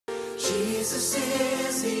Jesus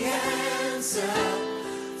is the answer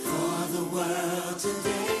for the world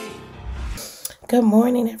today. Good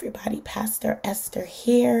morning, everybody. Pastor Esther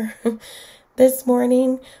here. This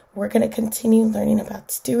morning, we're going to continue learning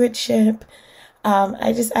about stewardship.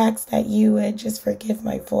 I just ask that you would just forgive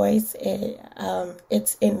my voice.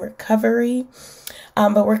 It's in recovery,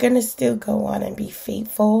 but we're going to still go on and be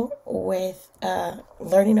faithful with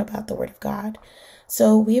learning about the Word of God.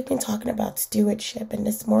 So we've been talking about stewardship, and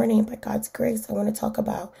this morning, by God's grace, I want to talk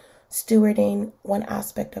about stewarding one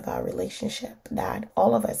aspect of our relationship that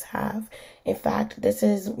all of us have. In fact, this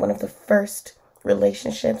is one of the first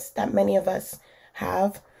relationships that many of us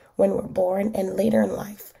have when we're born, and later in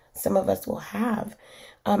life, some of us will have.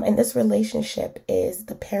 And this relationship is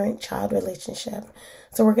the parent-child relationship.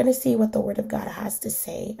 So we're going to see what the Word of God has to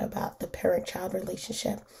say about the parent-child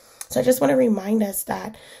relationship. So I just want to remind us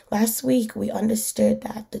that last week we understood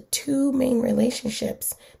that the two main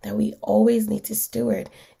relationships that we always need to steward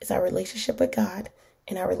is our relationship with God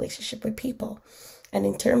and our relationship with people. And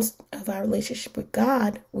in terms of our relationship with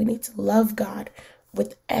God, we need to love God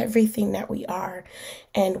with everything that we are,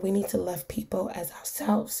 and we need to love people as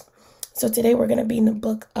ourselves. So today we're going to be in the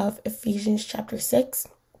book of Ephesians chapter 6,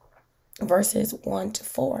 verses 1 to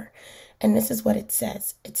 4. And this is what it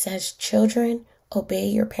says. It says, "Children, obey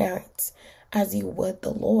your parents as you would the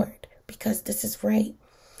Lord, because this is right.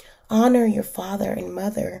 Honor your father and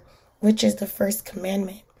mother, which is the first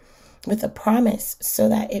commandment, with a promise so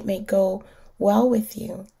that it may go well with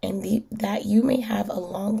you and that you may have a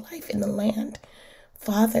long life in the land.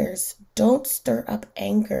 Fathers, don't stir up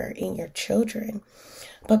anger in your children,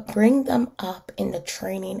 but bring them up in the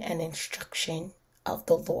training and instruction of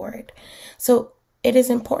the Lord." So it is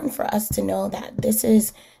important for us to know that this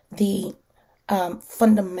is the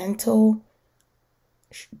fundamental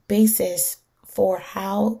basis for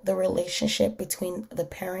how the relationship between the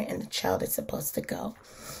parent and the child is supposed to go.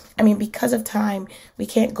 I mean, because of time, we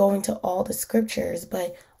can't go into all the scriptures,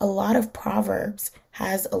 but a lot of Proverbs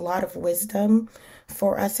has a lot of wisdom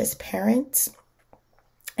for us as parents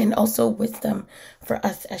and also wisdom for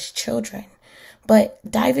us as children. But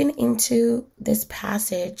diving into this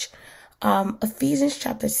passage, Ephesians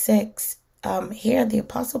chapter 6, here the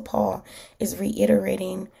Apostle Paul is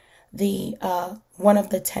reiterating the one of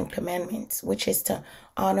the 10 commandments, which is to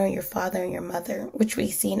honor your father and your mother, which we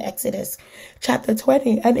see in Exodus chapter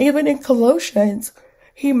 20. And even in Colossians,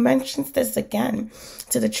 he mentions this again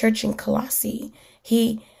to the church in Colossae.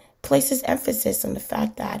 He places emphasis on the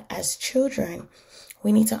fact that as children,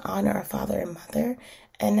 we need to honor our father and mother.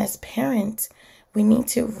 And as parents, we need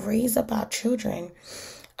to raise up our children,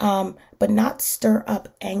 but not stir up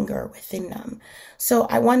anger within them. So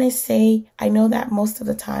I want to say, I know that most of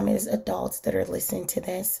the time it is adults that are listening to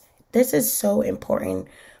this. This is so important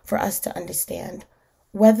for us to understand.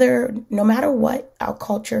 No matter what our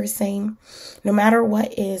culture is saying, no matter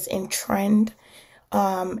what is in trend,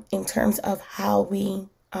 in terms of how we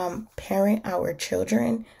parent our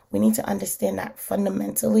children, we need to understand that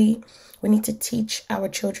fundamentally, we need to teach our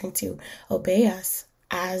children to obey us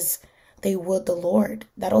as they would the Lord.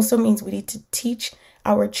 That also means we need to teach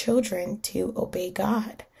our children to obey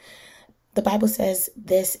God. The Bible says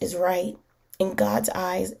this is right. In God's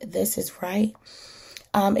eyes, this is right.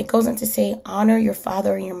 It goes on to say, honor your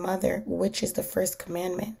father and your mother, which is the first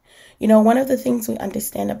commandment. You know, one of the things we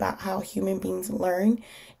understand about how human beings learn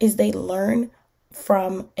is they learn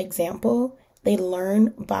from example. They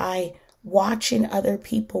learn by watching other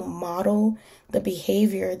people model the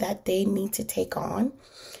behavior that they need to take on.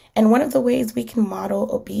 And one of the ways we can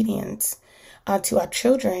model obedience to our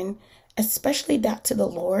children, especially that to the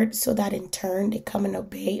Lord, so that in turn they come and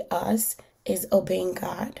obey us, is obeying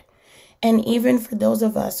God. And even for those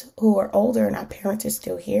of us who are older and our parents are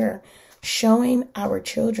still here, showing our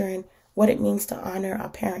children what it means to honor our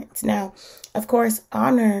parents. Now, of course,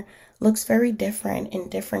 honor looks very different in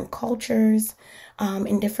different cultures,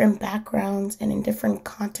 in different backgrounds, and in different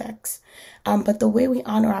contexts. But the way we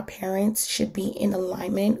honor our parents should be in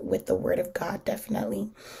alignment with the Word of God, definitely.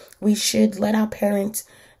 We should let our parents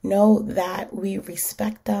know that we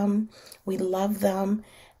respect them, we love them.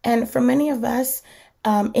 And for many of us,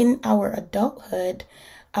 in our adulthood,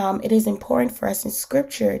 it is important for us in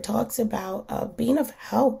Scripture. It talks about being of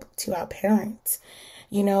help to our parents.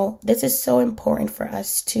 You know, this is so important for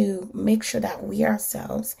us to make sure that we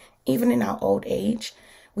ourselves, even in our old age,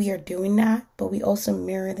 we are doing that, but we also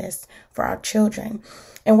mirror this for our children.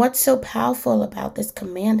 And what's so powerful about this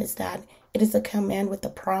command is that it is a command with a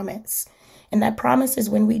promise. And that promise is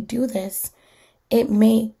when we do this, it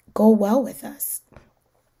may go well with us.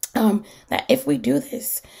 That if we do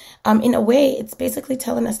this, in a way, it's basically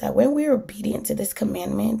telling us that when we're obedient to this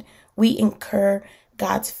commandment, we incur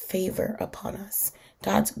God's favor upon us,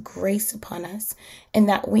 God's grace upon us, and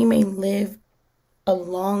that we may live a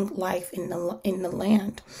long life in the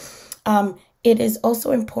land. It is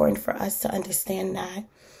also important for us to understand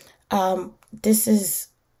that this is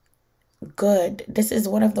good. This is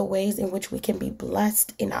one of the ways in which we can be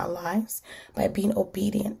blessed in our lives by being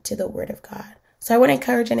obedient to the word of God. So I want to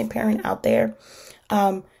encourage any parent out there,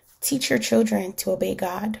 teach your children to obey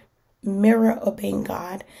God, mirror obeying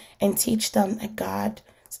God, and teach them that God's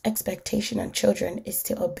expectation on children is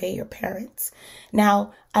to obey your parents.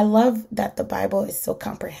 Now, I love that the Bible is so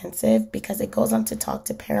comprehensive because it goes on to talk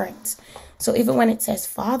to parents. So even when it says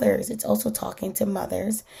fathers, it's also talking to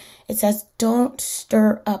mothers. It says, don't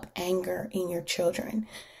stir up anger in your children.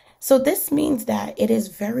 So this means that it is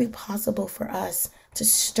very possible for us to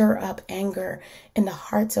stir up anger in the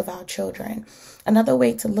hearts of our children. Another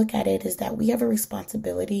way to look at it is that we have a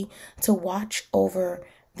responsibility to watch over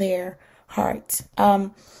their hearts.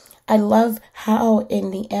 I love how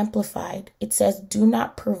in the Amplified, it says, do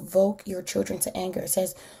not provoke your children to anger. It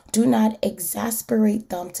says, do not exasperate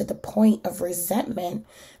them to the point of resentment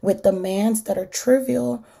with demands that are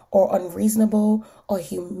trivial or unreasonable or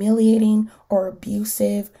humiliating or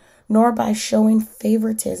abusive, nor by showing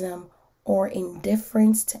favoritism or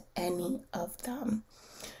indifference to any of them.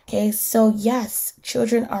 Okay, so yes,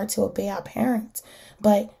 children are to obey our parents,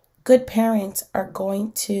 but good parents are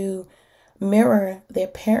going to mirror their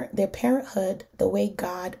parenthood the way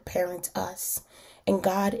God parents us. And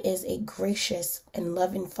God is a gracious and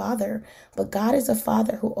loving father, but God is a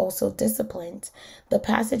father who also disciplines. The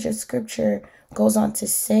passage of scripture goes on to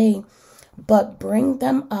say, but bring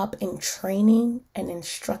them up in training and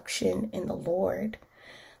instruction in the Lord.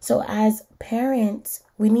 So as parents,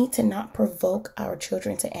 we need to not provoke our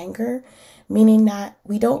children to anger, meaning that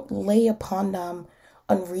we don't lay upon them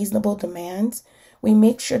unreasonable demands. We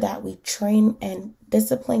make sure that we train and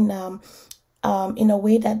discipline them in a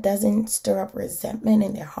way that doesn't stir up resentment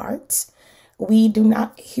in their hearts. We do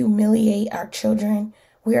not humiliate our children.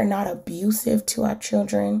 We are not abusive to our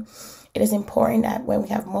children. It is important that when we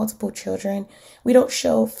have multiple children, we don't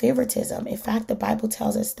show favoritism. In fact, the Bible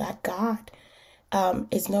tells us that God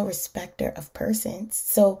is no respecter of persons.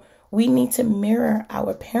 So we need to mirror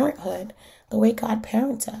our parenthood the way God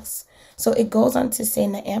parents us. So it goes on to say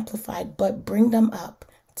in the Amplified, but bring them up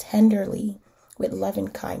tenderly with loving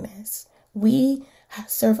kindness. We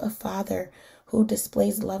serve a father who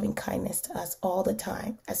displays loving kindness to us all the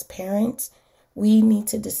time. As parents, we need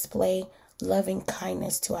to display loving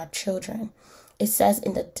kindness to our children. It says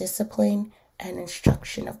in the discipline and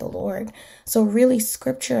instruction of the Lord. So really,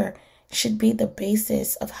 scripture should be the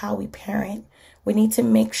basis of how we parent. We need to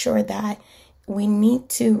make sure that we need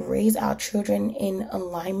to raise our children in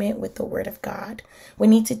alignment with the word of God. We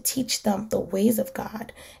need to teach them the ways of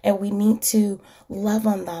God, and we need to love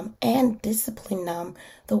on them and discipline them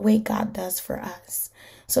the way God does for us.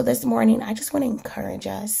 So this morning, I just want to encourage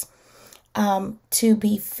us to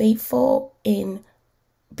be faithful in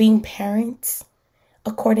being parents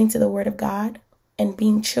according to the word of God and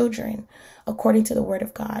being children according to the word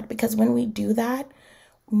of God. Because when we do that,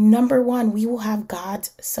 number one, we will have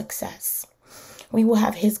God's success. We will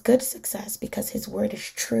have his good success because his word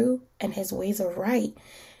is true and his ways are right.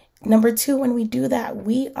 Number two, when we do that,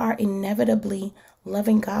 we are inevitably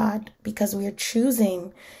loving God because we are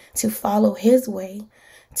choosing to follow his way,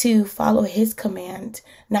 to follow his command,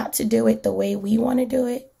 not to do it the way we want to do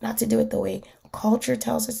it, not to do it the way culture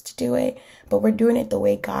tells us to do it, but we're doing it the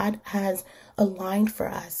way God has aligned for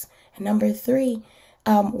us. And number three,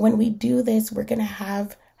 when we do this, we're going to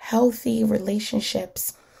have healthy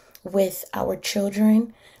relationships with our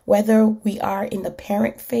children, whether we are in the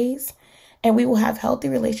parent phase, and we will have healthy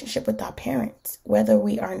relationship with our parents, whether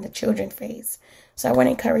we are in the children phase. So I want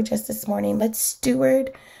to encourage us this morning, let's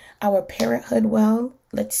steward our parenthood well.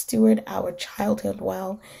 Let's steward our childhood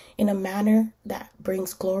well in a manner that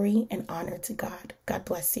brings glory and honor to God. God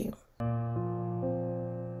bless you.